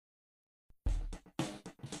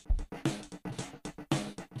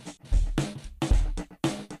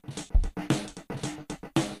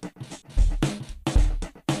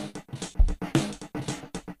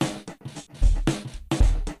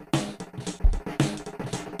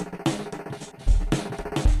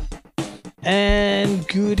And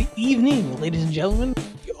good evening, ladies and gentlemen.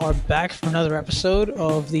 We are back for another episode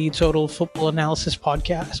of the Total Football Analysis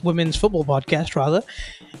Podcast, Women's Football Podcast, rather.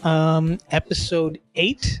 Episode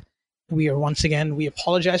 8. We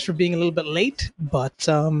apologize for being a little bit late, but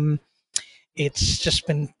it's just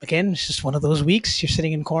one of those weeks. You're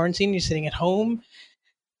sitting in quarantine, you're sitting at home,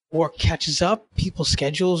 work catches up, people's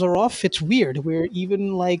schedules are off. It's weird. We're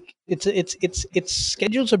even like it's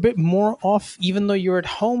schedules a bit more off, even though you're at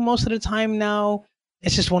home most of the time now.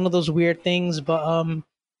 It's just one of those weird things, but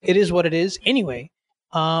it is what it is. Anyway,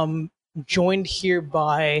 um, joined here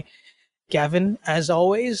by Gavin, as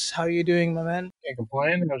always. How are you doing, my man? Can't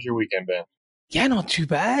complain. How's your weekend been? Yeah, not too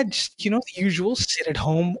bad. Just the usual. Sit at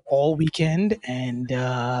home all weekend, and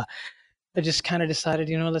I just kind of decided,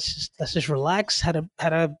 let's just relax. Had a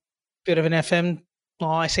bit of an FM. Well,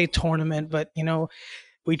 I say tournament, but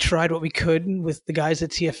we tried what we could with the guys at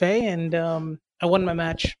TFA, and I won my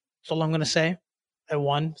match. That's all I'm gonna say. I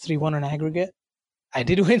won 3-1 on aggregate. I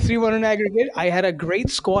did win 3-1 on aggregate. I had a great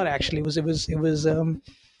squad actually. It was, and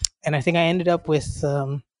I think I ended up with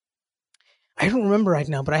I don't remember right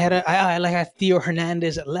now, but I had Theo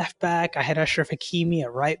Hernandez at left back. I had Ashraf Hakimi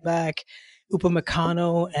at right back,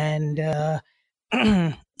 Upamecano and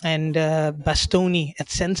Bastoni at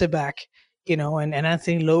centre back, and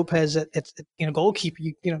Anthony Lopez at goalkeeper,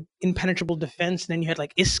 impenetrable defense. And then you had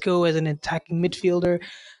like Isco as an attacking midfielder.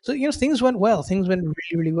 So things went well. Things went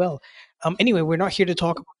really really well. Anyway, we're not here to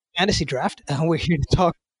talk about fantasy draft. We're here to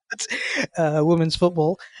talk women's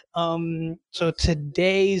football. So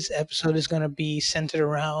today's episode is going to be centered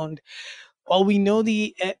around. Well, we know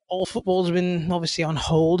the all football has been obviously on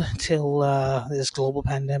hold till this global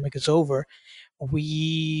pandemic is over.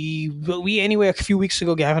 We anyway, a few weeks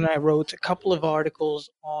ago, Gavin and I wrote a couple of articles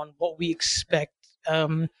on what we expect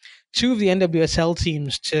two of the NWSL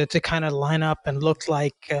teams to kind of line up and look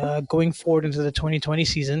like going forward into the 2020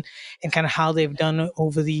 season, and kind of how they've done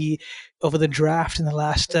over the draft in the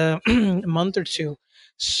last month or two.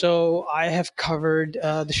 So I have covered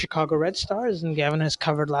the Chicago Red Stars, and Gavin has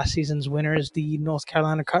covered last season's winners, the North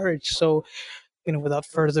Carolina Courage. So without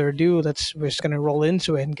further ado, we're just going to roll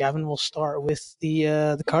into it, and Gavin will start with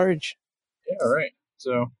the Courage. Yeah, all right.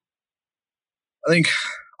 So I think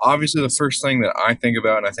obviously the first thing that I think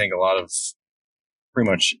about, and I think a lot of pretty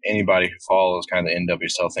much anybody who follows kind of the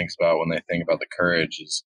NWSL thinks about when they think about the Courage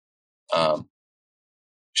is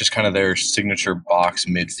just kind of their signature box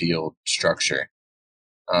midfield structure.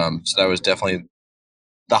 So that was definitely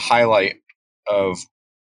the highlight of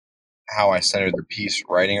how I centered the piece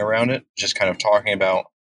writing around it, just kind of talking about,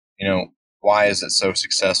 why is it so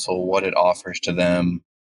successful, what it offers to them,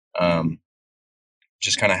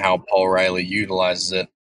 just kind of how Paul Riley utilizes it.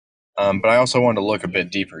 But I also wanted to look a bit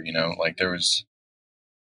deeper, like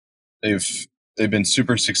they've been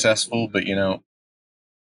super successful, but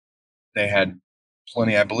they had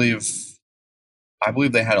plenty. I believe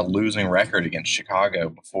they had a losing record against Chicago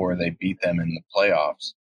before they beat them in the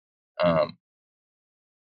playoffs.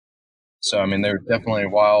 So I mean, they were definitely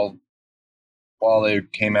while they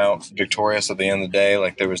came out victorious at the end of the day,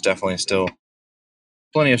 like there was definitely still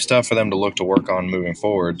plenty of stuff for them to look to work on moving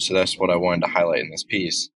forward. So that's what I wanted to highlight in this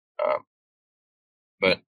piece.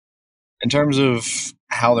 But in terms of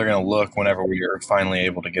how they're going to look whenever we are finally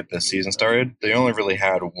able to get this season started, they only really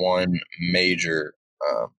had one major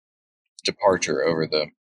departure over the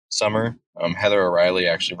summer. Heather O'Reilly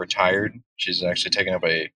actually retired. She's actually taken up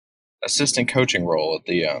a assistant coaching role at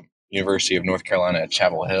the University of North Carolina at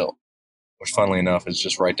Chapel Hill, which funnily enough is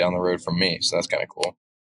just right down the road from me. So that's kind of cool.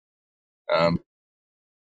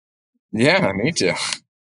 Yeah, me too.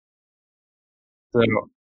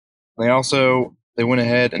 So they went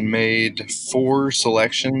ahead and made 4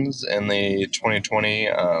 selections in the 2020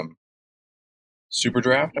 Super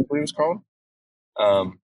Draft, I believe it's called.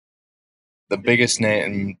 The biggest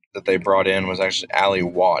name that they brought in was actually Allie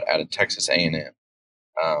Watt out of Texas A&M.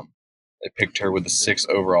 They picked her with the 6th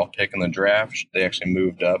overall pick in the draft. They actually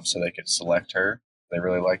moved up so they could select her. They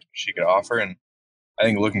really liked what she could offer, and I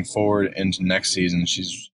think looking forward into next season,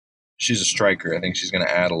 she's a striker. I think she's going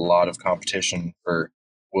to add a lot of competition for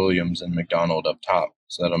Williams and McDonald up top.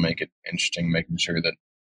 So that'll make it interesting, making sure that,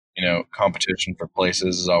 competition for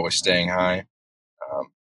places is always staying high.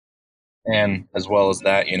 And as well as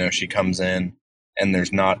that, she comes in and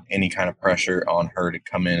there's not any kind of pressure on her to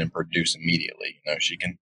come in and produce immediately. She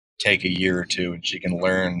can take a year or two and she can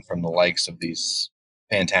learn from the likes of these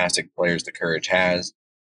fantastic players the Courage has,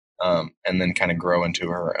 and then kind of grow into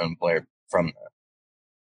her own player from that.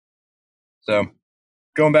 So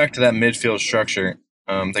going back to that midfield structure,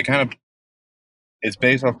 it's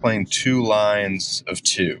based off playing 2 lines of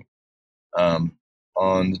 2.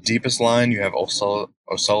 On the deepest line, you have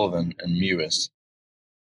O'Sullivan and Mewis.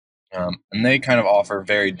 And they kind of offer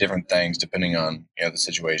very different things depending on the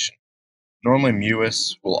situation. Normally,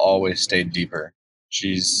 Mewis will always stay deeper.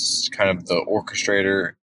 She's kind of the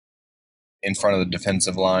orchestrator in front of the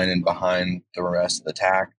defensive line and behind the rest of the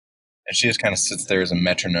attack. And she just kind of sits there as a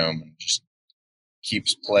metronome and just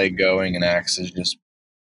keeps play going and acts as just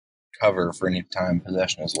cover for any time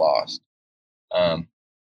possession is lost.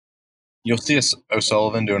 You'll see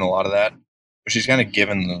O'Sullivan doing a lot of that, but she's kind of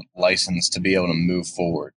given the license to be able to move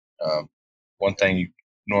forward. One thing you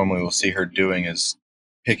normally will see her doing is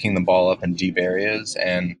picking the ball up in deep areas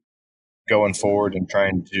and going forward and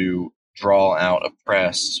trying to draw out a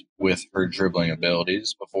press with her dribbling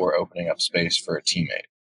abilities before opening up space for a teammate.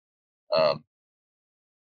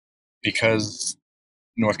 Because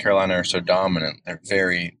North Carolina are so dominant, they're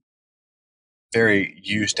very, very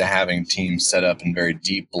used to having teams set up in very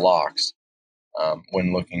deep blocks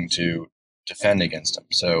when looking to defend against them.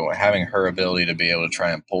 So having her ability to be able to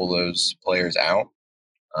try and pull those players out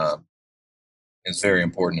is very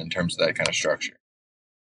important in terms of that kind of structure.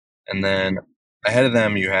 And then ahead of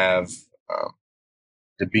them, you have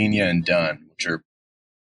Dabinia and Dunn,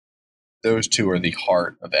 those two are the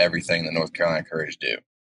heart of everything that North Carolina Courage do.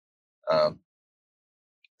 Now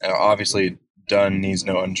obviously, Dunn needs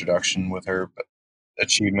no introduction with her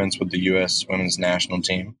achievements with the U.S. women's national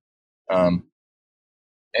team. And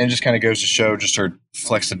it just kind of goes to show just her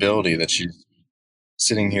flexibility that she's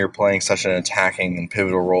sitting here playing such an attacking and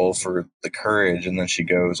pivotal role for the Courage, and then she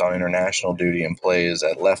goes on international duty and plays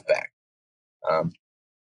at left back.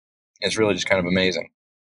 It's really just kind of amazing.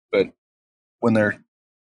 But when they're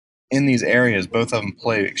in these areas, both of them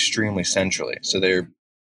play extremely centrally.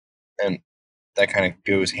 And that kind of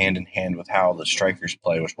goes hand in hand with how the strikers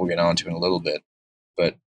play, which we'll get onto in a little bit.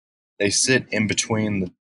 But they sit in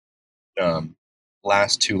between the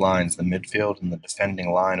last two lines, the midfield and the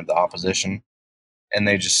defending line of the opposition, and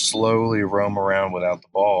they just slowly roam around without the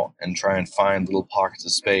ball and try and find little pockets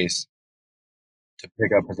of space to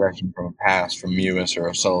pick up possession from a pass from Mewis or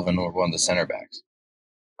O'Sullivan or one of the center backs.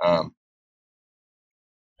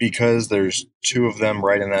 Because there's two of them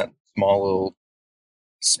right in that small little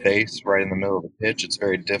space right in the middle of the pitch, it's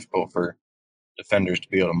very difficult for defenders to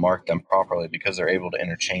be able to mark them properly because they're able to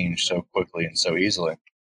interchange so quickly and so easily.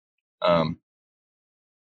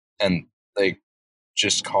 And they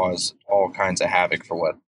just cause all kinds of havoc for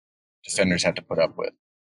what defenders have to put up with.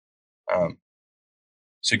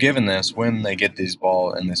 So given this, when they get this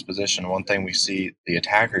ball in this position, one thing we see the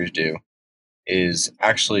attackers do is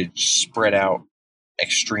actually spread out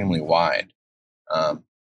extremely wide.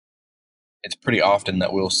 It's pretty often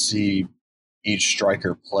that we'll see each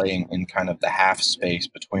striker playing in kind of the half space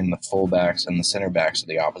between the fullbacks and the center backs of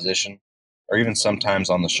the opposition, or even sometimes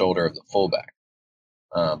on the shoulder of the fullback.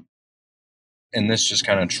 And this just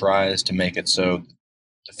kind of tries to make it so the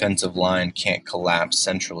defensive line can't collapse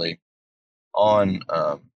centrally on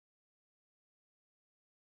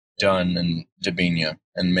Dunn and Dabinia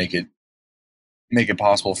and make it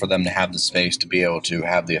possible for them to have the space to be able to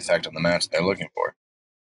have the effect on the match that they're looking for.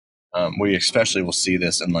 We especially will see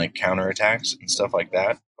this in like counterattacks and stuff like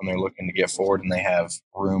that when they're looking to get forward and they have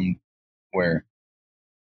room where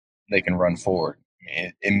they can run forward.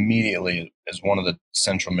 Immediately, as one of the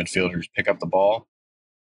central midfielders pick up the ball,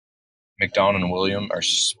 McDonald and William are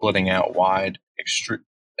splitting out wide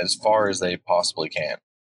as far as they possibly can.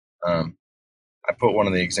 I put one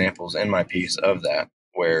of the examples in my piece of that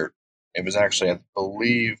where it was actually, I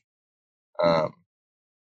believe,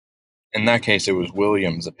 in that case, it was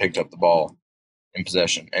Williams that picked up the ball in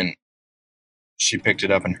possession, and she picked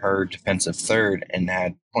it up in her defensive third and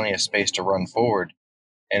had plenty of space to run forward.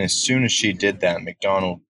 And as soon as she did that,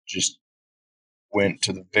 McDonald just went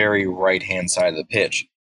to the very right-hand side of the pitch.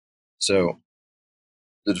 So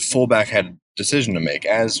the fullback had a decision to make.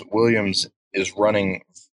 As Williams is running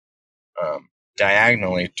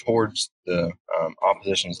diagonally towards the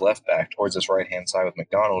opposition's left back, towards this right-hand side with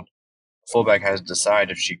McDonald, the fullback has to decide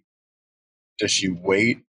does she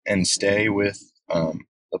wait and stay with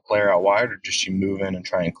the player out wide, or does she move in and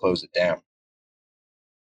try and close it down?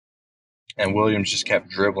 And Williams just kept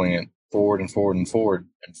dribbling it forward and forward and forward,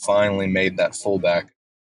 and finally made that fullback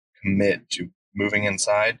commit to moving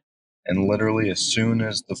inside. And literally, as soon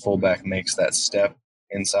as the fullback makes that step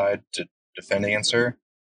inside to defend against her,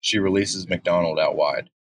 she releases McDonald out wide.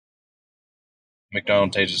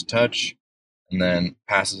 McDonald takes his touch and then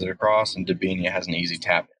passes it across, and Dabinia has an easy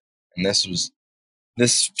tap in. And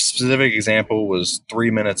this specific example was 3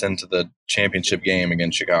 minutes into the championship game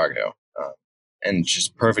against Chicago. And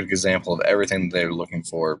just perfect example of everything that they were looking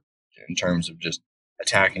for in terms of just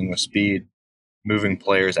attacking with speed, moving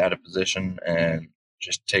players out of position and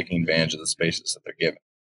just taking advantage of the spaces that they're given.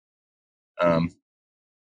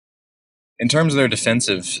 In terms of their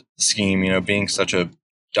defensive scheme, being such a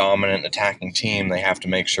dominant attacking team, they have to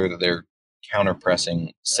make sure that their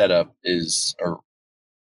counter-pressing setup or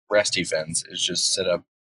rest defense is just set up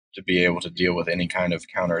to be able to deal with any kind of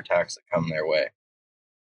counterattacks that come their way.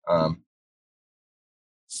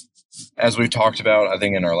 As we talked about, I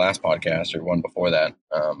think in our last podcast or one before that,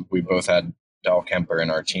 we both had Dahl Kemper in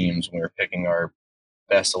our teams when we were picking our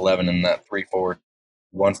best 11 in that 3-4-1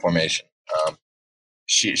 formation.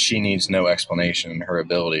 She needs no explanation in her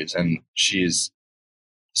abilities, and she's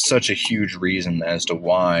such a huge reason as to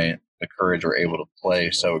why the Courage were able to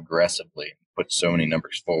play so aggressively and put so many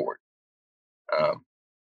numbers forward.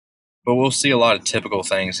 But we'll see a lot of typical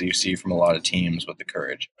things that you see from a lot of teams with the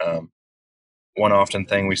Courage. One often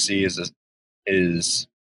thing we see is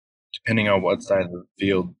depending on what side of the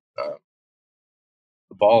field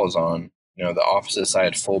the ball is on, the opposite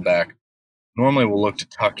side fullback normally will look to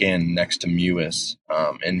tuck in next to Mewis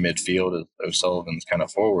in midfield as O'Sullivan's kind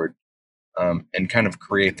of forward, and kind of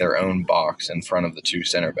create their own box in front of the two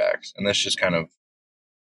center backs. And this just kind of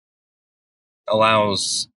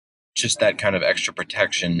allows just that kind of extra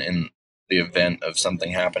protection in the event of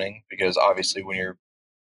something happening, because obviously when you're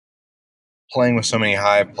playing with so many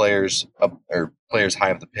high players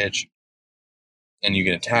high up the pitch and you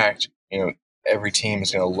get attacked, every team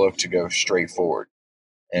is going to look to go straight forward.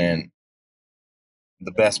 And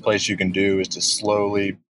the best place you can do is to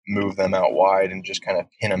slowly move them out wide and just kind of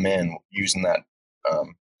pin them in using that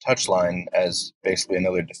touch line as basically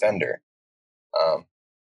another defender.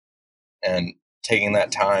 And taking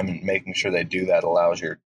that time and making sure they do that allows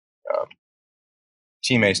your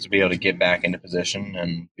teammates to be able to get back into position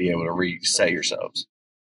and be able to reset yourselves.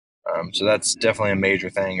 So that's definitely a major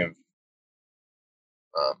thing of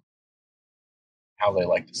how they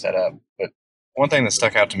like to set up. But one thing that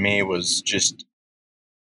stuck out to me was just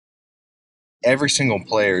every single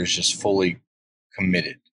player is just fully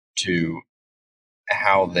committed to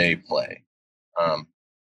how they play.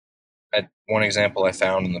 One example I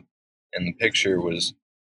found in the picture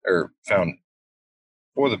found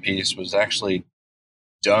for the piece was actually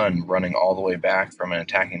Dunn running all the way back from an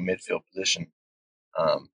attacking midfield position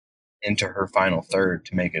into her final third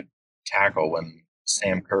to make a tackle when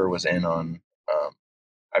Sam Kerr was in on,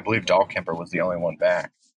 I believe Dahl Kemper was the only one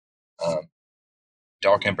back.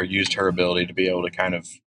 Dahl Kemper used her ability to be able to kind of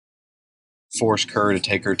force Kerr to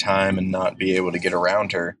take her time and not be able to get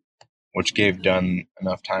around her, which gave Dunn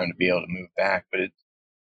enough time to be able to move back. But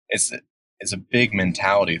it's a big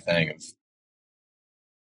mentality thing of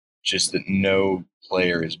just that no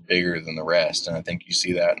player is bigger than the rest. And I think you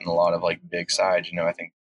see that in a lot of big sides. I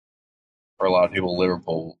think for a lot of people,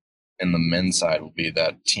 Liverpool in the men's side will be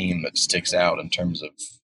that team that sticks out in terms of,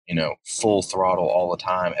 full throttle all the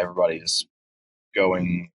time. Everybody is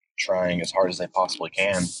trying as hard as they possibly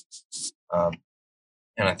can.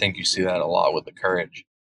 And I think you see that a lot with the Courage.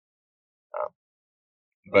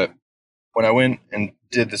 But when I went and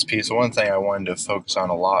did this piece, the one thing I wanted to focus on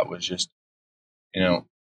a lot was just,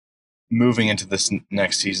 moving into this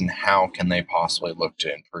next season, how can they possibly look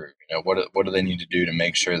to improve? What do they need to do to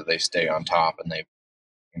make sure that they stay on top? And they,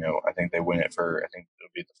 I think they win it for, I think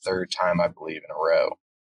it'll be the third time, I believe, in a row.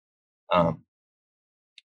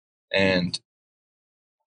 And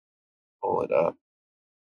pull it up.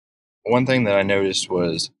 One thing that I noticed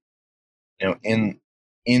was,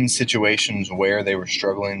 in situations where they were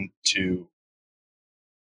struggling to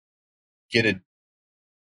be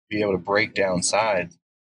able to break down sides,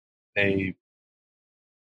 their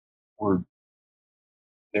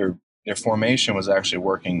formation was actually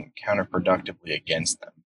working counterproductively against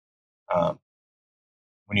them.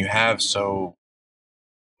 When you have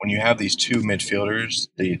these two midfielders,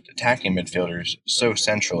 the attacking midfielders, so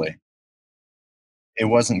centrally, it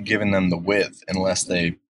wasn't giving them the width unless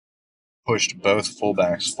they pushed both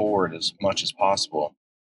fullbacks forward as much as possible.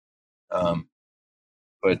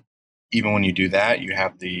 But even when you do that, you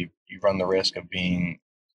run the risk of being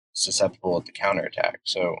susceptible at the counterattack.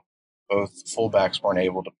 So both fullbacks weren't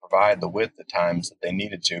able to provide the width at times that they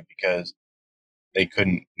needed to because they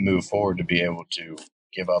couldn't move forward to be able to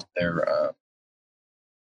give up their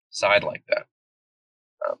side like that.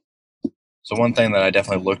 So one thing that I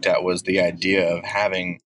definitely looked at was the idea of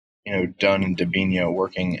having, Dunn and Dabinho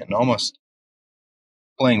working and almost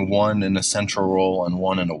playing one in a central role and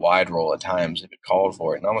one in a wide role at times if it called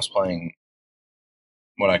for it, and almost playing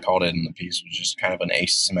what I called it in the piece was just kind of an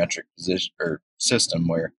asymmetric position or system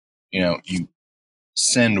where, you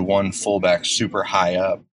send one fullback super high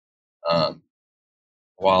up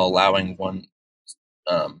while allowing one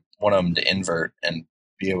one of them to invert and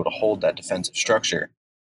be able to hold that defensive structure.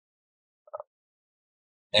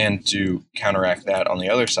 And to counteract that on the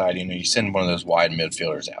other side, you send one of those wide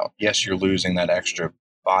midfielders out. Yes, you're losing that extra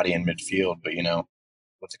body in midfield, but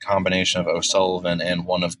with the combination of O'Sullivan and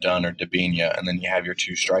one of Dunn or Dabinia, and then you have your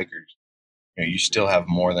two strikers, you still have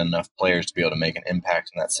more than enough players to be able to make an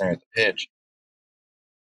impact in that center of the pitch.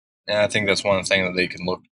 And I think that's one of the things that they can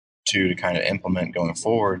look to kind of implement going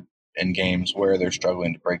forward in games where they're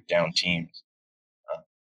struggling to break down teams.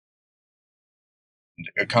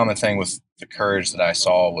 A common thing with the Courage that I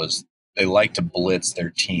saw was they like to blitz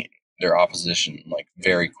their opposition, like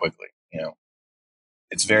very quickly.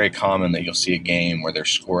 It's very common that you'll see a game where they're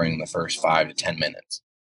scoring in the first 5 to 10 minutes.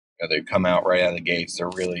 They come out right out of the gates. They're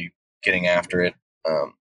really getting after it.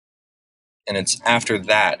 And it's after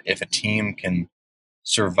that, if a team can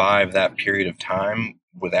survive that period of time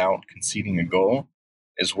without conceding a goal,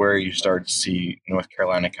 is where you start to see North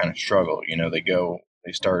Carolina kind of struggle.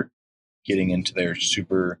 They start getting into their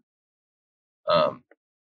super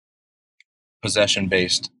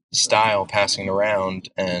possession-based style, passing around,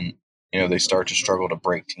 and they start to struggle to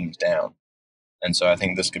break teams down. And so I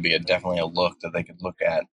think this could be definitely a look that they could look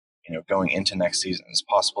at, going into next season as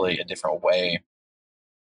possibly a different way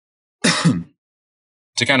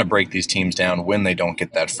to kind of break these teams down when they don't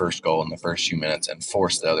get that first goal in the first few minutes and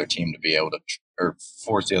force the other team to be able to, or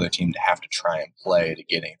force the other team to have to try and play to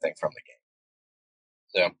get anything from the game.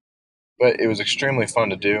 So, but it was extremely fun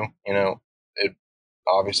to do. It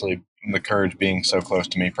obviously, the Courage being so close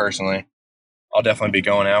to me personally, I'll definitely be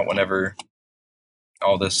going out whenever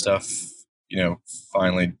all this stuff,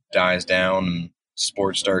 finally dies down and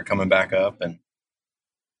sports start coming back up, and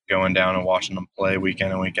going down and watching them play week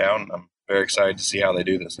in and week out. And I'm very excited to see how they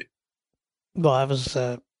do this. Well, that was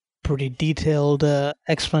a pretty detailed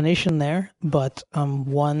explanation there, but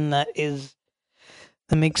one that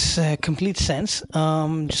makes complete sense.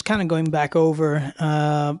 Just kind of going back over,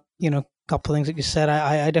 a couple of things that you said.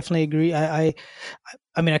 I definitely agree. I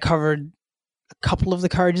mean, I covered a couple of the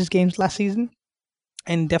Courage's games last season,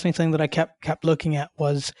 and definitely something that I kept looking at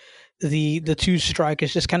was the two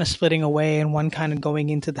strikers just kind of splitting away, and one kind of going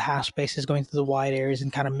into the half spaces, going to the wide areas,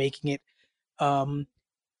 and kind of making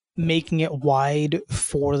it wide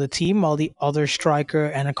for the team, while the other striker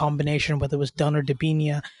and a combination, whether it was Dunn or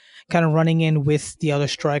Dabinia, kind of running in with the other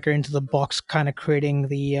striker into the box, kind of creating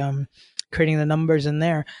the numbers in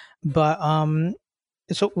there. But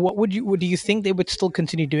so what do you think they would still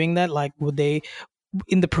continue doing that? Like, would they,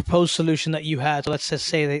 in the proposed solution that you had, so let's just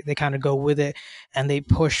say they kind of go with it and they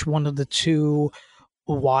push one of the two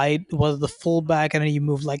wide, whether the fullback, and then you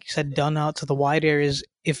move, like you said, Dunn out to the wide areas.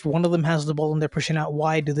 If one of them has the ball and they're pushing out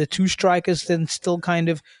wide, do the two strikers then still kind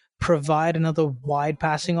of provide another wide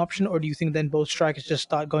passing option, or do you think then both strikers just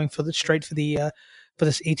start going straight for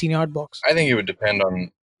this 18-yard box? I think it would depend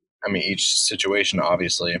on, each situation,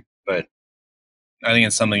 obviously, but I think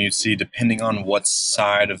it's something you'd see depending on what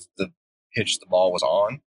side of the pitch the ball was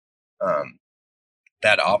on.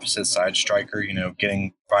 That opposite side striker,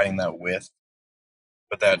 fighting that width,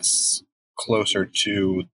 but that's closer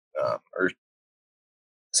to, or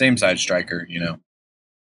same side striker,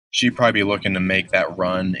 she'd probably be looking to make that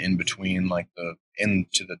run in between, like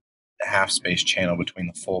into the half space channel between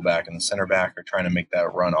the fullback and the center back, or trying to make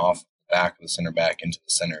that run off the back of the center back into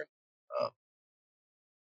the center,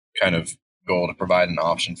 kind of goal to provide an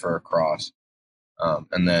option for a cross.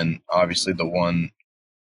 And then obviously the one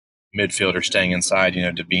midfielder staying inside,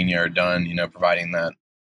 Dabinia or Dunn, providing that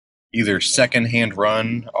either second-hand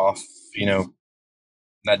run off,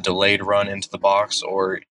 that delayed run into the box,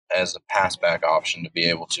 or as a pass-back option to be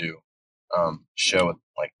able to show it,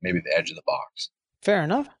 like maybe the edge of the box. Fair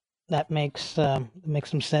enough. That makes some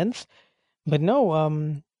sense. But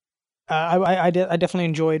no, I definitely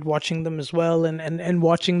enjoyed watching them as well, and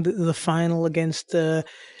watching the final against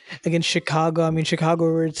Chicago. I mean, Chicago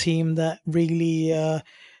were a team that really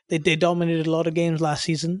they dominated a lot of games last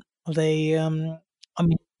season. I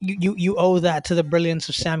mean, you owe that to the brilliance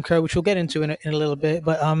of Sam Kerr, which we'll get into in a little bit.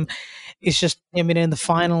 But it's just, I mean, in the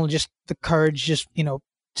final, just the Courage, just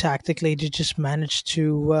tactically to just manage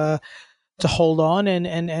to hold on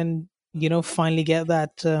and finally get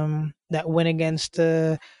that win against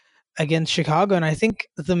Chicago. And I think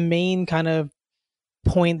the main kind of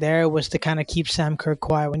point there was to kind of keep Sam Kerr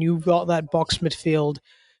quiet. When you've got that box midfield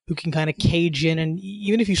who can kind of cage in, and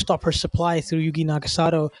even if you stop her supply through Yugi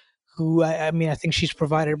Nagasato, who I mean, I think she's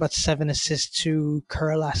provided about 7 assists to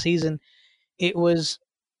Kerr last season. It's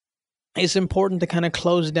important to kind of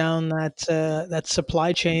close down that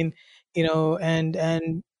supply chain,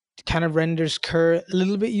 and kind of renders Kerr a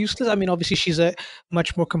little bit useless. I mean, obviously she's a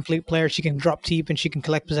much more complete player. She can drop deep and she can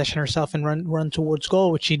collect possession herself and run towards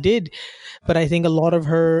goal, which she did. But I think a lot of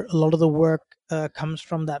the work comes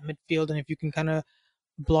from that midfield, and if you can kind of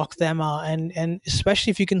block them out, and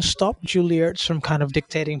especially if you can stop Julie Ertz from kind of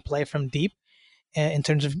dictating play from deep in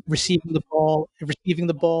terms of receiving the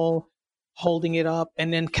ball, holding it up,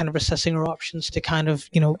 and then kind of assessing her options to kind of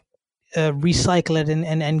recycle it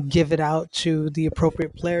and give it out to the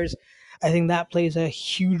appropriate players. I think that plays a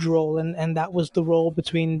huge role, and that was the role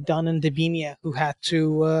between Dunn and Davinia who had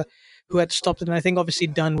to stop it. And I think obviously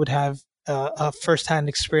Dunn would have a first-hand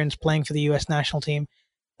experience playing for the U.S. national team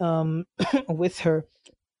with her,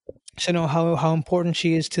 so know how important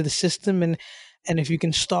she is to the system, and if you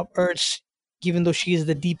can stop Ertz, even though she is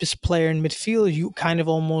the deepest player in midfield, you kind of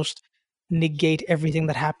almost negate everything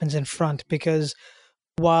that happens in front because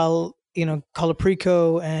while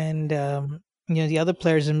Colaprico and the other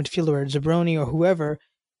players in midfield or Zabroni or whoever,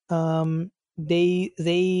 um, they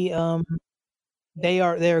they um,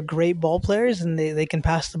 they're great ball players and they can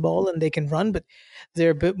pass the ball and they can run, but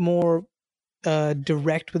they're a bit more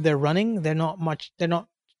direct with their running. They're not much. They're not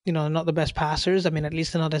not the best passers. I mean, at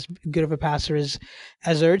least they're not as good of a passer as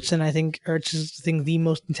Ertz, and I think Ertz is the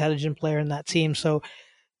most intelligent player in that team. So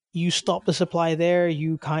you stop the supply there,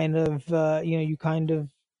 you kind of you kind of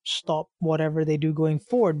stop whatever they do going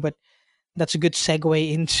forward. But that's a good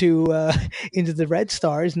segue into into the Red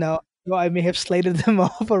Stars. Now, I may have slated them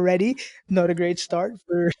off already. Not a great start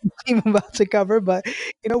for the team I'm about to cover, but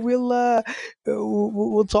we'll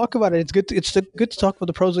talk about it. Good to talk about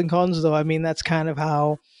the pros and cons, though. I mean, that's kind of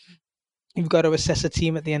how you've got to assess a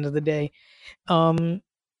team at the end of the day. Um,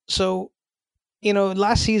 so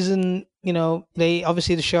last season, they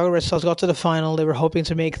obviously the Chicago Red Stars got to the final. They were hoping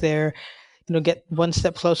to make their, get one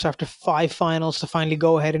step closer after five finals to finally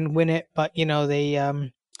go ahead and win it. But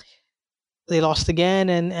they lost again,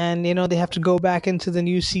 and they have to go back into the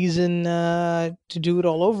new season to do it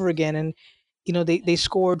all over again. And they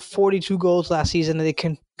scored 42 goals last season, and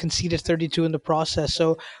they conceded 32 in the process.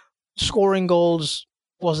 So scoring goals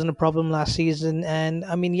wasn't a problem last season. And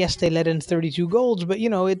I mean, yes, they let in 32 goals, but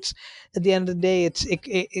it's at the end of the day,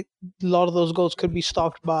 a lot of those goals could be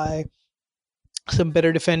stopped by some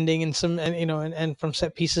better defending and some and from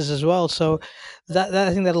set pieces as well. So that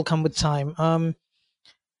I think that'll come with time.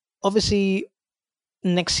 Obviously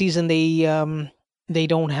next season they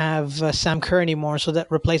don't have Sam Kerr anymore, so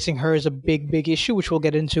that replacing her is a big issue, which we'll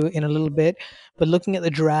get into in a little bit. But looking at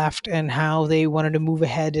the draft and how they wanted to move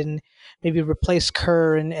ahead and maybe replace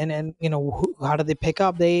Kerr, and how did they pick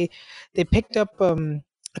up? They picked up a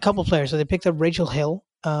couple players. So they picked up Rachel Hill,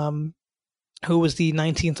 who was the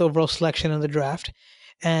 19th overall selection in the draft,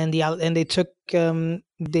 and they took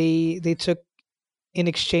they took in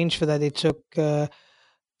exchange for that they took.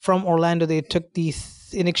 From Orlando, they took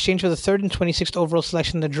in exchange for the third and 26th overall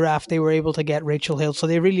selection in the draft. They were able to get Rachel Hill, so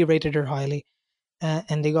they really rated her highly,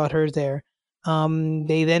 and they got her there.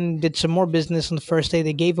 They then did some more business on the first day.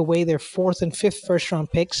 They gave away their fourth and fifth first round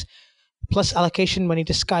picks, plus allocation money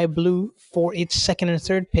to Sky Blue for its second and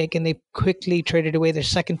third pick, and they quickly traded away their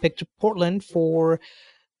second pick to Portland for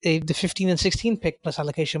the 15 and 16 pick plus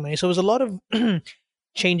allocation money. So it was a lot of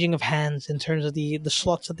changing of hands in terms of the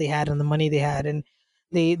slots that they had and the money they had, and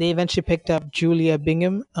they eventually picked up Julia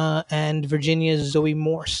Bingham and Virginia's Zoe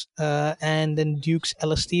Morse, and then Duke's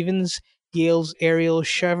Ella Stevens, Yale's Ariel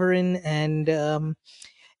Cheverin, and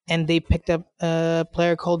they picked up a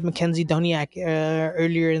player called Mackenzie Doniak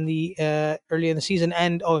earlier in the season,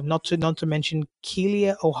 and not to mention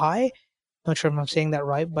Keelia Ohai. Not sure if I'm saying that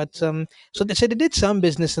right, but so they said they did some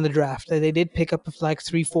business in the draft. They did pick up like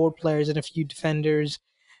 3-4 players and a few defenders.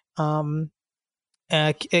 Um,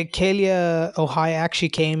 Kalia Ohai actually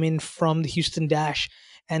came in from the Houston Dash,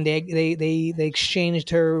 and they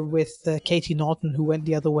exchanged her with Katie Naughton, who went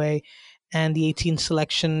the other way, and the 18th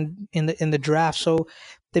selection in the draft. So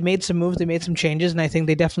they made some moves, they made some changes, and I think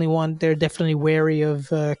they're definitely wary of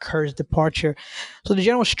Kerr's departure. So the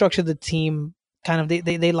general structure of the team kind of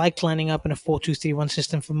they liked lining up in a 4-2-3-1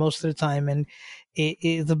 system for most of the time, and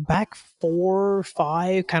the back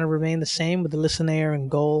 4-5 kind of remained the same with the Listener and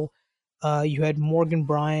goal. You had Morgan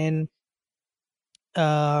Bryan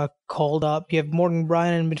called up. You have Morgan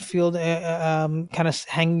Bryan in midfield, kind of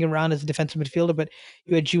hanging around as a defensive midfielder. But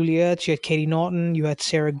you had Juliet, you had Katie Naughton, you had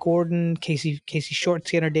Sarah Gordon, Casey Short,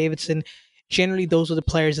 Tanner Davidson. Generally, those are the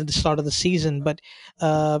players at the start of the season. But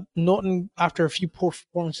Naughton, after a few poor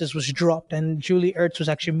performances, was dropped, and Julie Ertz was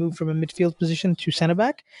actually moved from a midfield position to centre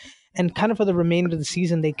back. And kind of for the remainder of the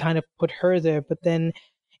season, they kind of put her there. But then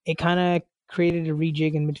it kind of created a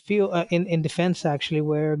rejig in midfield, in defense actually,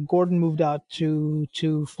 where Gordon moved out to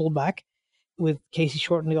fullback with Casey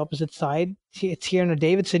Short on the opposite side. Tierna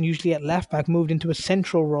Davidson, usually at left back, moved into a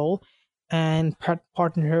central role and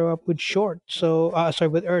partnered her up with Short. So, sorry,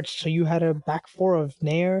 with Ertz. So you had a back four of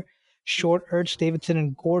Nair, Short, Ertz, Davidson,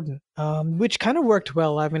 and Gordon, which kind of worked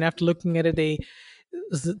well. I mean, after looking at it,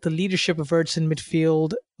 the leadership of Ertz in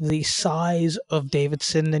midfield, the size of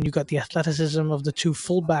Davidson, and you got the athleticism of the two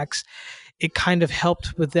fullbacks. It kind of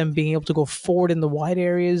helped with them being able to go forward in the wide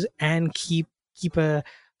areas and keep a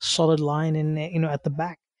solid line in, at the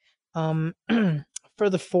back. Um,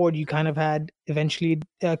 Further forward, you kind of had eventually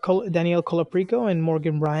Danielle Colaprico and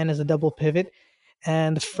Morgan Bryan as a double pivot,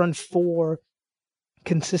 and the front four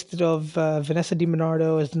consisted of Vanessa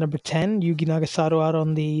DiMonardo as the number 10, Yugi Nagasato out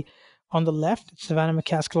on the left, Savannah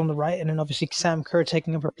McCaskill on the right, and then obviously Sam Kerr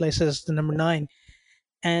taking up her place as the number 9.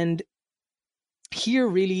 And here,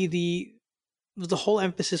 really, the whole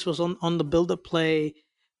emphasis was on the build up play,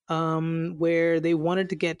 where they wanted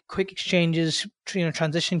to get quick exchanges,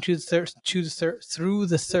 transition through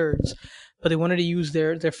the thirds, but they wanted to use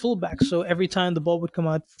their fullback. So every time the ball would come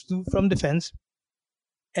out from defense,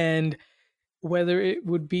 and whether it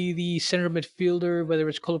would be the center midfielder, whether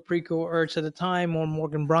it's Colaprico or Ertz at the time, or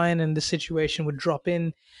Morgan Bryan in this situation, would drop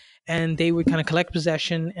in and they would kind of collect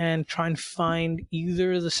possession and try and find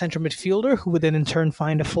either the center midfielder, who would then in turn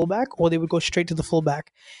find a fullback, or they would go straight to the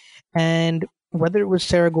fullback. And whether it was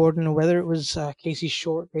Sarah Gordon or whether it was Casey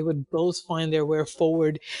Short, they would both find their way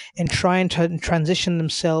forward and try and transition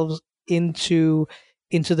themselves into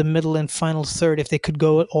the middle and final third. If they could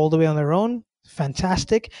go all the way on their own,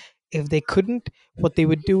 fantastic. If they couldn't, what they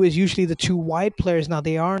would do is usually the two wide players. Now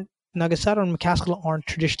they aren't Nagasato and McCaskill aren't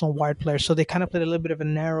traditional wide players, so they kind of played a little bit of a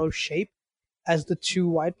narrow shape as the two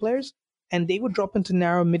wide players, and they would drop into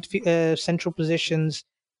narrow central positions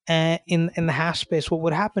in the half space. What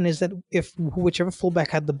would happen is that if whichever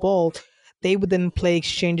fullback had the ball, they would then play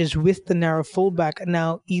exchanges with the narrow fullback.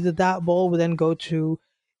 Now, either that ball would then go to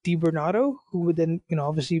Di Bernardo, who would then,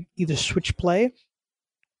 obviously either switch play,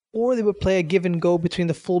 or they would play a give and go between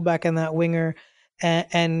the fullback and that winger,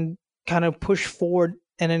 and kind of push forward,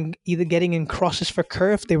 and then either getting in crosses for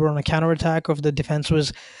Kerr if they were on a counterattack, or if the defense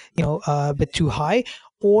was, a bit too high,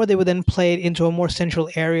 or they would then play it into a more central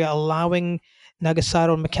area, allowing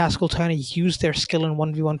Nagasato and McCaskill to kind of use their skill in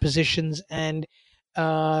 1v1 positions and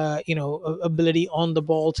ability on the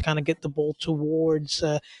ball to kind of get the ball towards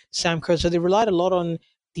Sam Kerr. So they relied a lot on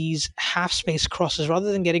these half space crosses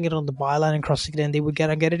rather than getting it on the byline and crossing it in. They would get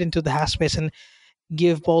it into the half space and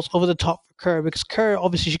give balls over the top for Kerr, because Kerr,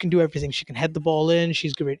 obviously, she can do everything. She can head the ball in.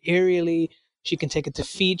 She's great aerially. She can take it to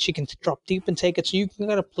feet. She can drop deep and take it. So you can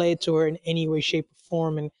kind of play it to her in any way, shape, or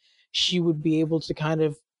form, and she would be able to kind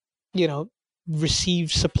of,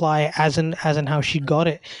 receive supply as in how she got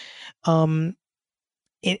it.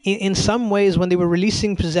 In some ways, when they were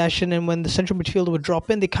releasing possession and when the central midfielder would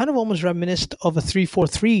drop in, they kind of almost reminisced of a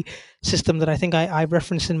 3-4-3 system that I think I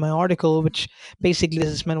referenced in my article, which basically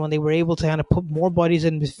this meant when they were able to kind of put more bodies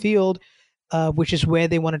in midfield, which is where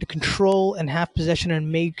they wanted to control and have possession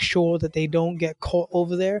and make sure that they don't get caught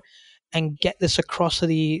over there and get this across to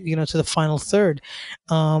the final third.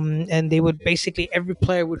 And they would basically, every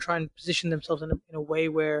player would try and position themselves in a way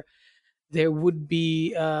where there would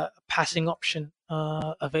be a passing option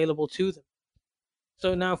available to them.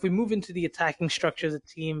 So now, if we move into the attacking structure of the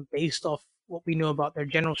team based off what we know about their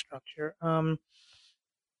general structure,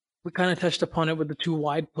 we kind of touched upon it with the two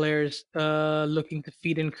wide players looking to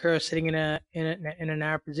feed in Kerr, sitting in a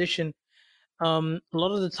narrow position. A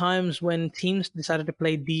lot of the times when teams decided to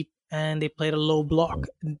play deep and they played a low block,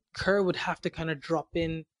 Kerr would have to kind of drop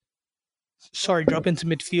into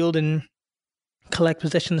midfield and collect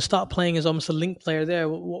possession and start playing as almost a link player there.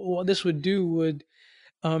 What this would do would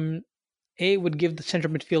would give the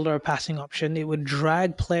central midfielder a passing option. It would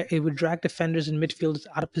drag defenders and midfielders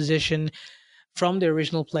out of position from their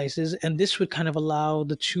original places, and this would kind of allow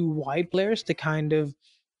the two wide players to kind of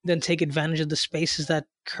then take advantage of the spaces that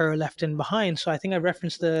Kerr left in behind. So I think I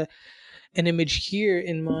referenced an image here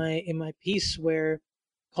in my piece where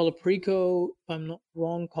Colaprico, if I'm not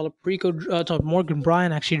wrong, Morgan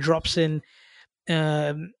Bryan actually drops in.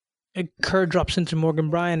 Kerr drops into Morgan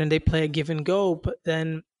Bryan and they play a give and go, but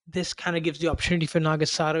then this kind of gives the opportunity for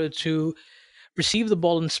Nagasato to receive the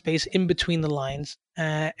ball in space in between the lines,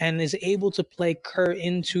 and is able to play Kerr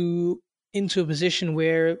into a position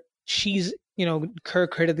where Kerr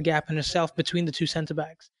created the gap in herself between the two centre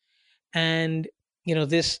backs, and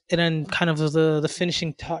then kind of the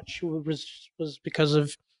finishing touch was because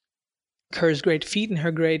of Kerr's great feet and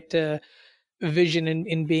her great vision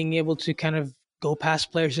in being able to kind of go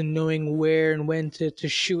past players and knowing where and when to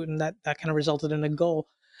shoot, and that kind of resulted in a goal.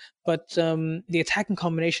 But the attacking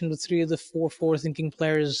combination with three of the four forward-thinking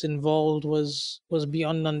players involved was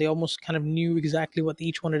beyond none. They almost kind of knew exactly what they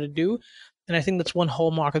each wanted to do, and I think that's one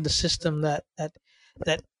hallmark of the system that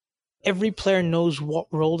every player knows what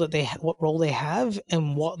role they have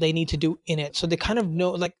and what they need to do in it. So they kind of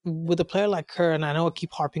know, like with a player like Kerr, and I know I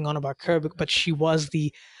keep harping on about Kerr, but she was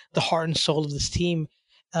the heart and soul of this team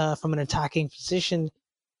from an attacking position.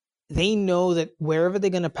 They know that wherever they're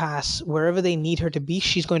going to pass, wherever they need her to be,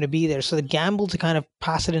 she's going to be there. So the gamble to kind of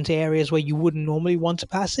pass it into areas where you wouldn't normally want to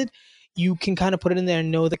pass it, you can kind of put it in there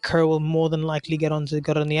and know that Kerr will more than likely get on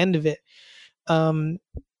the end of it. Um,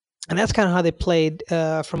 and that's kind of how they played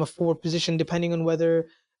from a forward position, depending on whether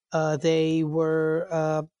they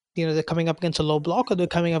were, they're coming up against a low block or they're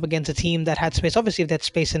coming up against a team that had space. Obviously, if they had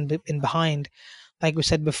space in behind, like we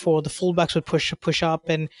said before, the fullbacks would push up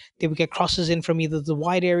and they would get crosses in from either the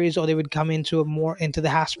wide areas or they would come into the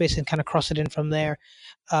half space and kind of cross it in from there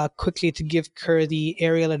quickly to give Kerr the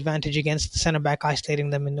aerial advantage against the center back,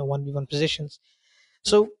 isolating them in the 1v1 positions.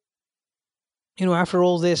 So, after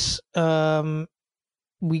all this,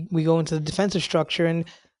 we go into the defensive structure, and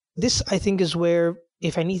this I think is where,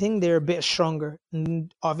 if anything, they're a bit stronger.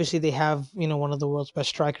 And obviously, they have one of the world's best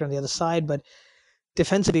striker on the other side, but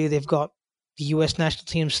defensively, they've got the U.S. national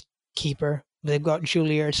team's keeper, they've got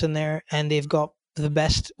Julie Ertz in there, and they've got the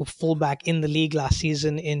best fullback in the league last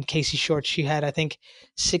season in Casey Short. She had, I think,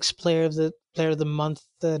 6 player of the month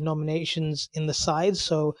nominations in the side,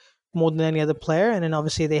 so more than any other player. And then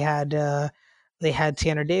obviously they had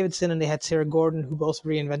Tiana Davidson and they had Sarah Gordon, who both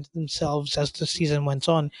reinvented themselves as the season went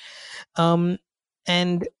on. Um,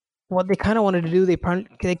 and what they kind of wanted to do,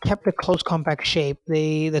 they kept a close, compact shape.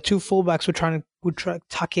 The two fullbacks would try to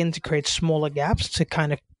tuck in to create smaller gaps to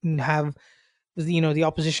kind of have the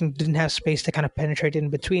opposition didn't have space to kind of penetrate in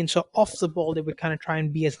between. So off the ball, they would kind of try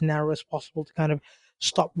and be as narrow as possible to kind of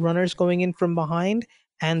stop runners going in from behind.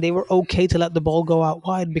 And they were okay to let the ball go out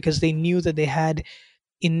wide because they knew that they had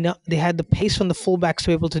the pace from the fullbacks to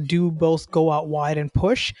be able to do both go out wide and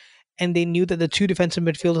push, and they knew that the two defensive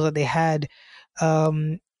midfielders that they had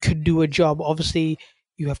could do a job. Obviously,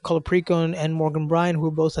 you have Colaprico and Morgan Bryan, who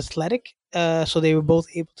are both athletic, so they were both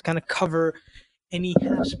able to kind of cover any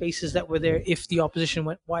half spaces that were there if the opposition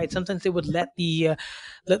went wide. Sometimes they would let the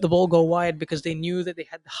ball go wide because they knew that they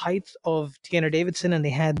had the height of Tiana Davidson and they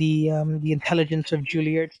had the intelligence of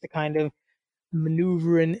Juliet to kind of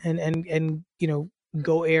maneuver and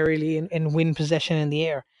go aerially and win possession in the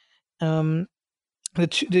air. Um, the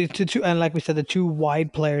two, and like we said, the two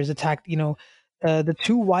wide players attacked. The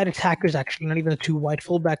two wide attackers, actually, not even the two wide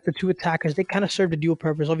fullbacks. The two attackers, they kind of served a dual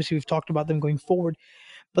purpose. Obviously, we've talked about them going forward,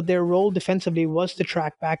 but their role defensively was to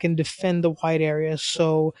track back and defend the wide areas.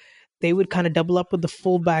 So they would kind of double up with the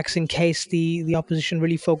fullbacks in case the opposition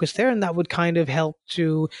really focused there, and that would kind of help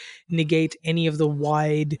to negate any of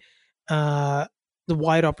uh, the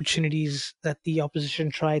wide opportunities that the opposition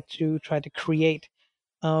tried to create.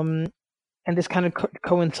 Um, and this kind of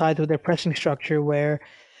coincides with their pressing structure, where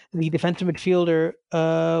the defensive midfielder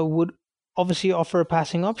would obviously offer a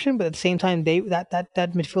passing option, but at the same time, that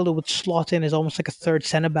midfielder would slot in as almost like a third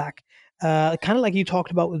center back, kind of like you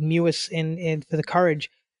talked about with Mewis in for the Courage.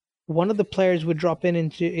 One of the players would drop in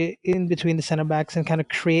between the center backs and kind of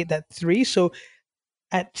create that three. So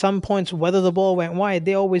at some points, whether the ball went wide,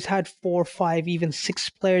 they always had 4, 5, even 6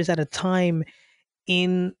 players at a time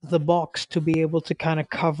in the box to be able to kind of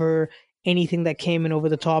cover anything that came in over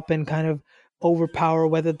the top and kind of overpower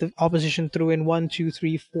whether the opposition threw in 1, 2,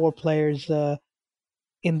 3, 4 players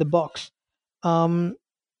in the box. Um,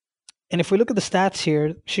 and if we look at the stats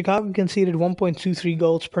here, Chicago conceded 1.23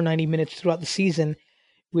 goals per 90 minutes throughout the season,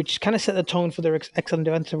 which kind of set the tone for their excellent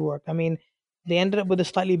defensive work. I mean, they ended up with a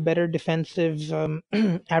slightly better defensive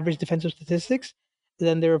average defensive statistics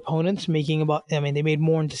than their opponents, making they made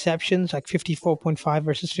more interceptions, like 54.5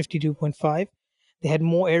 versus 52.5. They had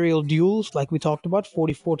more aerial duels, like we talked about,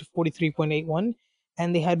 44 to 43.81.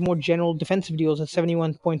 And they had more general defensive duels at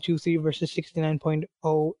 71.23 versus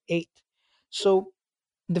 69.08. So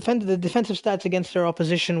the defensive stats against their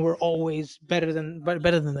opposition were always better than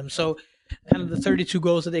them. So kind of the 32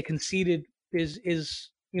 goals that they conceded is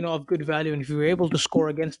of good value, and if you were able to score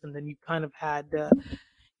against them, then you kind of had them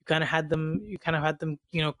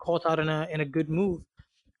caught out in a good move.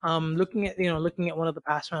 Looking at one of the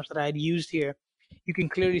pass maps that I had used here, you can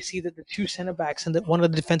clearly see that the two center backs and that one of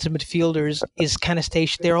the defensive midfielders is kind of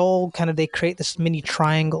stationed. They create this mini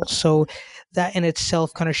triangle. So that in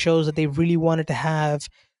itself kind of shows that they really wanted to have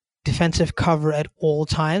defensive cover at all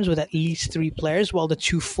times with at least three players, while the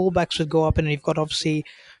two fullbacks would go up, and you've got obviously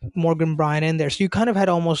Morgan Bryan in there. So you kind of had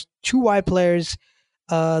almost two wide players,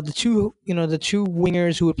 the two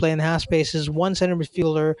wingers who would play in half spaces, one center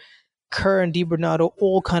midfielder, Kerr and DiBernardo,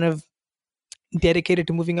 all kind of dedicated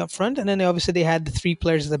to moving up front, and then obviously they had the three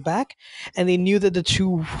players at the back, and they knew that the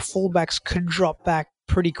two fullbacks could drop back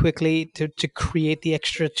pretty quickly to create the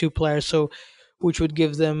extra two players. So, which would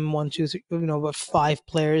give them one, two, three, about five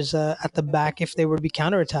players at the back if they were to be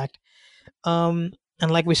counterattacked. And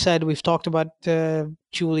like we said, we've talked about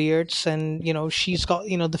Julie Ertz, and she's got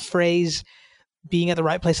the phrase being at the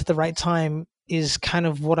right place at the right time is kind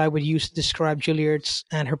of what I would use to describe Julie Ertz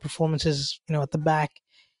and her performances, at the back.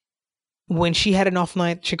 When she had an off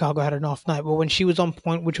night, Chicago had an off night. But when she was on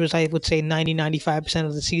point, which was, I would say, 95%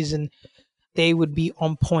 of the season, they would be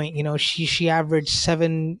on point. She averaged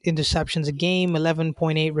 7 interceptions a game,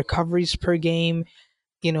 11.8 recoveries per game,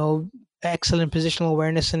 you know, excellent positional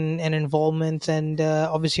awareness and involvement. And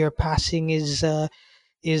obviously her passing is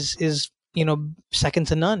second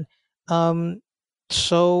to none. Um,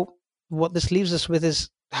 so what this leaves us with is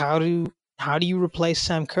how do you replace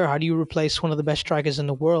Sam Kerr? How do you replace one of the best strikers in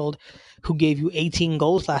the world, who gave you 18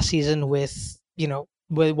 goals last season with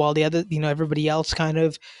while the other everybody else kind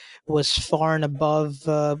of was far and above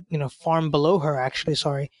far and below her, actually,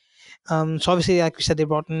 sorry. So obviously, like we said, they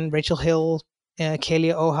brought in Rachel Hill,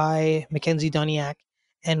 Kalia Ohai, Mackenzie Doniak,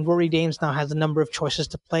 and Rory Dames now has a number of choices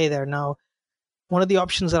to play there. Now, one of the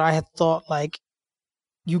options that I had thought, like,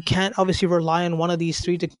 you can't obviously rely on one of these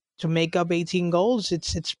three to make up 18 goals.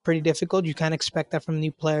 It's pretty difficult. You can't expect that from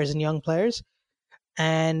new players and young players.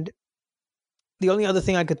 And the only other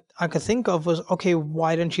thing I could think of was, okay,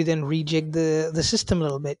 why don't you then rejig the system a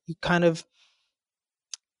little bit? You kind of,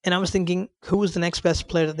 and I was thinking, who was the next best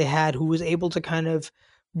player that they had who was able to kind of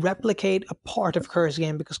replicate a part of Kerr's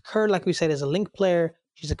game? Because Kerr, like we said, is a link player.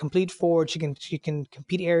 She's a complete forward. She can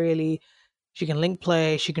compete aerially. She can link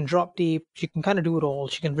play. She can drop deep. She can kind of do it all.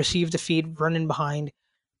 She can receive the feed, run in behind.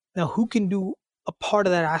 Now, who can do a part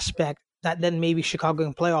of that aspect that then maybe Chicago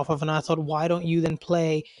can play off of? And I thought, why don't you then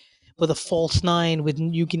play with a false nine with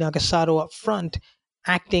Yuki Nagasato up front,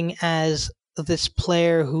 acting as this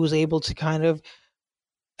player who's able to kind of,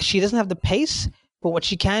 she doesn't have the pace, but what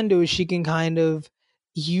she can do is she can kind of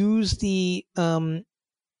use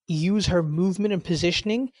use her movement and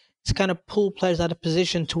positioning to kind of pull players out of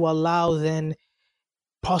position to allow then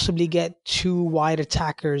possibly get two wide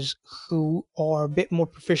attackers who are a bit more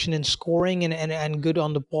proficient in scoring and good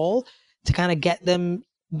on the ball, to kind of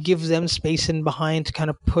give them space in behind to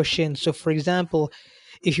kind of push in. So, for example,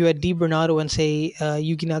 if you had Di Bernardo and say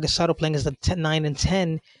Yuki Nagasato playing as the 9 and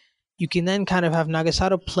 10, you can then kind of have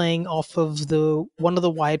Nagasato playing off of the one of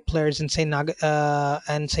the wide players and say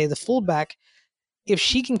the fullback. If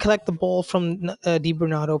she can collect the ball from Di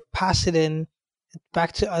Bernardo, pass it in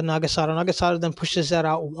back to Nagasato. Nagasato then pushes that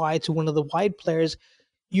out wide to one of the wide players.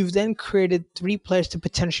 You've then created three players to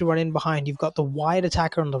potentially run in behind. You've got the wide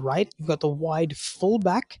attacker on the right. You've got the wide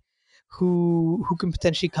fullback who can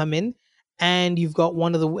potentially come in, and you've got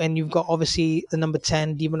obviously the number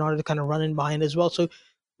 10 Di Bernardo to kind of run in behind as well. So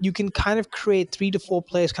you can kind of create 3 to 4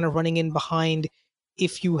 players kind of running in behind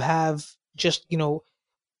if you have just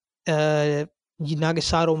uh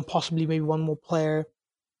Nagasato and possibly maybe one more player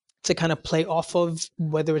to kind of play off of,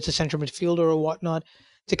 whether it's a central midfielder or whatnot,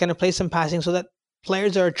 to kind of play some passing so that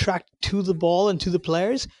players are attracted to the ball and to the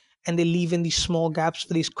players, and they leave in these small gaps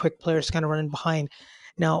for these quick players to kind of run in behind.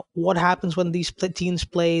 Now, what happens when these teams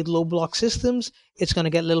play low block systems? It's going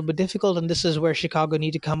to get a little bit difficult, and this is where Chicago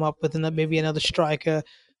need to come up with maybe another striker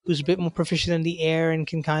who's a bit more proficient in the air and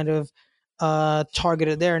can kind of target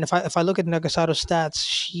it there. And if I look at Nagasato's stats,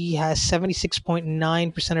 she has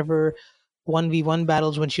 76.9% of her 1v1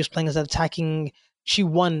 battles when she was playing as an attacking. She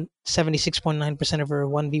won 76.9% of her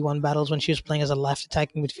 1v1 battles when she was playing as a left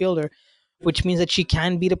attacking midfielder, which means that she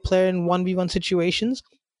can beat a player in 1v1 situations.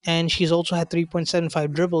 And she's also had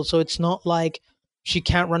 3.75 dribbles. So it's not like she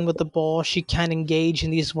can't run with the ball. She can engage in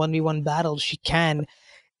these 1v1 battles. She can.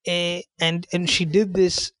 And she did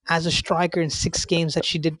this as a striker in 6 games that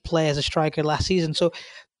she did play as a striker last season. So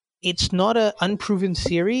it's not an unproven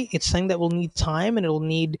theory. It's something that will need time, and it'll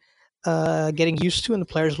need getting used to, and the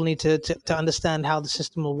players will need to understand how the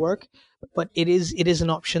system will work. But it is an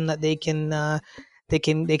option that they can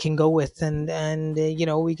go with, and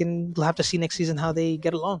we'll have to see next season how they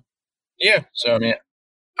get along. Yeah. So I mean,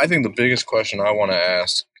 I think the biggest question I want to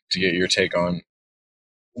ask to get your take on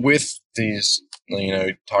with these,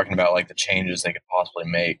 talking about like the changes they could possibly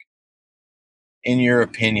make. In your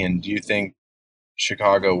opinion, do you think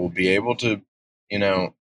Chicago will be able to, you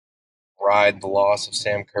know, ride the loss of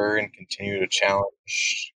Sam Kerr and continue to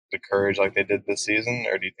challenge the Courage like they did this season,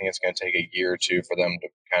 or do you think it's going to take a year or two for them to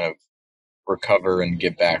kind of recover and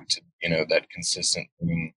get back to that consistent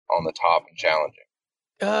being on the top and challenging?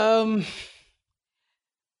 Um,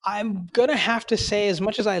 I'm gonna have to say, as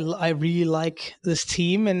much as I really like this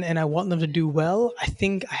team and I want them to do well, I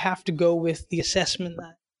think I have to go with the assessment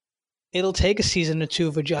that it'll take a season or two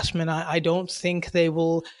of adjustment. I don't think they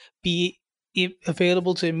will be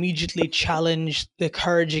available to immediately challenge the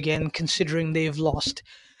Courage again, considering they've lost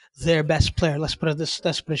their best player. Let's put it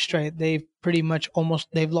straight. They've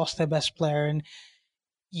lost their best player, and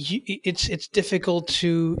it's difficult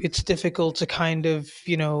to kind of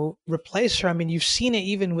replace her. I mean, you've seen it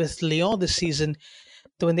even with Lyon this season.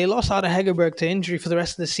 When they lost Ada Hegerberg to injury for the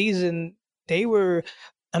rest of the season, they were,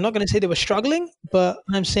 I'm not going to say they were struggling, but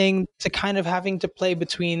I'm saying to kind of having to play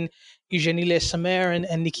between Eugenie Le Sommer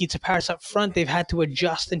and Nikita Paris up front, they've had to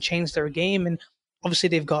adjust and change their game. And obviously,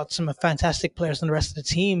 they've got some fantastic players in the rest of the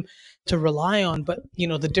team to rely on. But,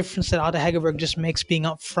 the difference that Ada Hegerberg just makes being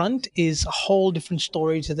up front is a whole different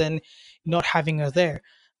story to then not having her there.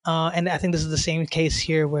 And I think this is the same case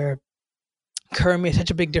here where Kerr made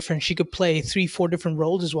such a big difference. She could play 3-4 different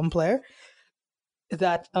roles as one player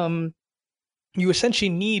that you essentially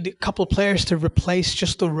need a couple of players to replace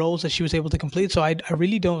just the roles that she was able to complete. So I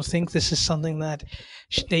really don't think this is something that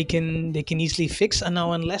they can easily fix. And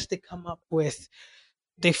now, unless they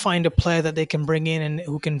find a player that they can bring in and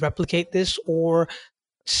who can replicate this, or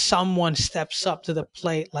someone steps up to the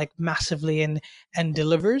plate like massively and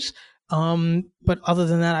delivers. But other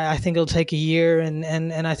than that, I think it'll take a year, and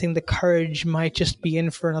I think the Courage might just be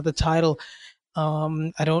in for another title.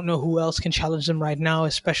 I don't know who else can challenge them right now,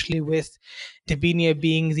 especially with Dabinia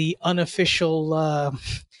being the unofficial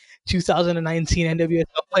 2019 NWSL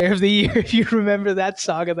Player of the Year. If you remember that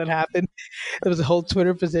saga that happened, there was a whole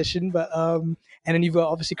Twitter position. But and then you've got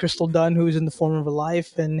obviously Crystal Dunn, who's in the form of her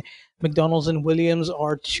life, and McDonald's and Williams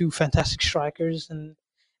are two fantastic strikers, and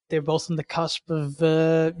they're both on the cusp of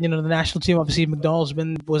the national team. Obviously, McDonald's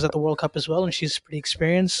was at the World Cup as well, and she's pretty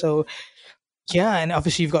experienced. So yeah, and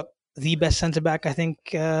obviously you've got the best centre back, I think,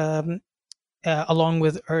 along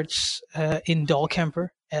with Ertz in Dahlkemper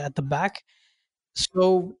at the back.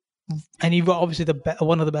 So, and you've got obviously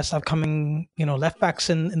one of the best upcoming left backs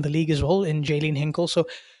in the league as well, in Jaylene Hinkle. So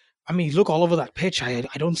I mean, look all over that pitch. I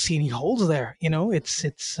don't see any holes there.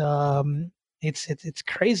 It's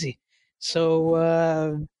crazy.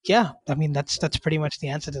 So yeah, I mean that's pretty much the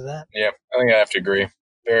answer to that. Yeah, I think I have to agree.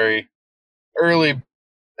 Very early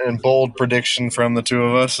and bold prediction from the two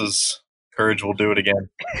of us is Courage will do it again.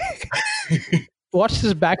 Watch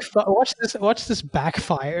this backfire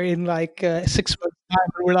in like 6 months time.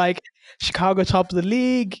 We're like Chicago top of the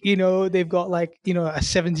league. They've got like a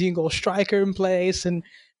 17-goal striker in place, and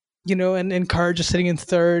and Courage is sitting in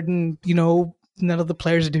third, and none of the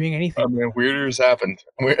players are doing anything. I mean, weirder has happened.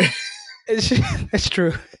 It's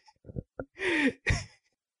true.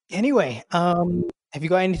 Anyway, have you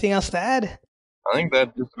got anything else to add? I think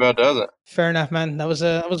that just about does it. Fair enough, man. That was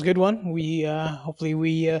a good one. We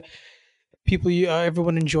hopefully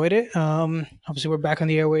everyone enjoyed it. Obviously we're back on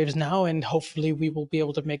the airwaves now, and hopefully we will be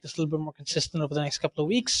able to make this a little bit more consistent over the next couple of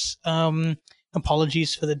weeks.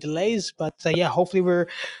 Apologies for the delays, but yeah, hopefully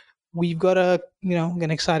we've got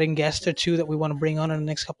an exciting guest or two that we want to bring on in the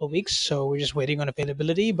next couple of weeks. So we're just waiting on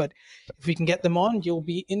availability. But if we can get them on, you'll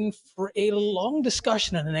be in for a long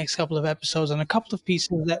discussion in the next couple of episodes on a couple of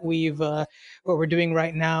pieces that what we're doing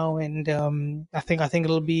right now. And I think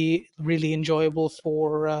it'll be really enjoyable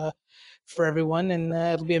for everyone, and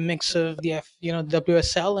it'll be a mix of the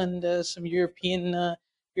WSL and some European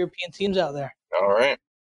teams out there. All right,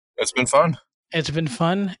 it's been fun. It's been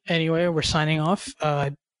fun. Anyway, we're signing off.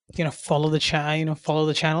 Follow the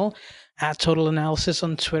channel at Total Analysis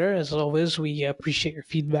on Twitter. As always, we appreciate your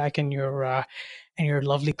feedback and your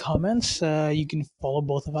lovely comments. You can follow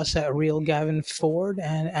both of us at Real Gavin Ford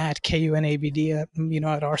and at KUNABD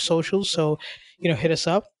at our socials. So hit us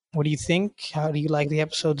up. What do you think? How do you like the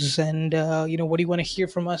episodes? And what do you want to hear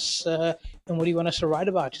from us? And what do you want us to write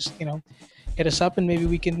about? Just hit us up, and maybe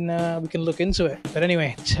we can look into it. But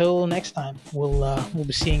anyway, till next time, we'll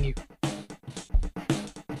be seeing you.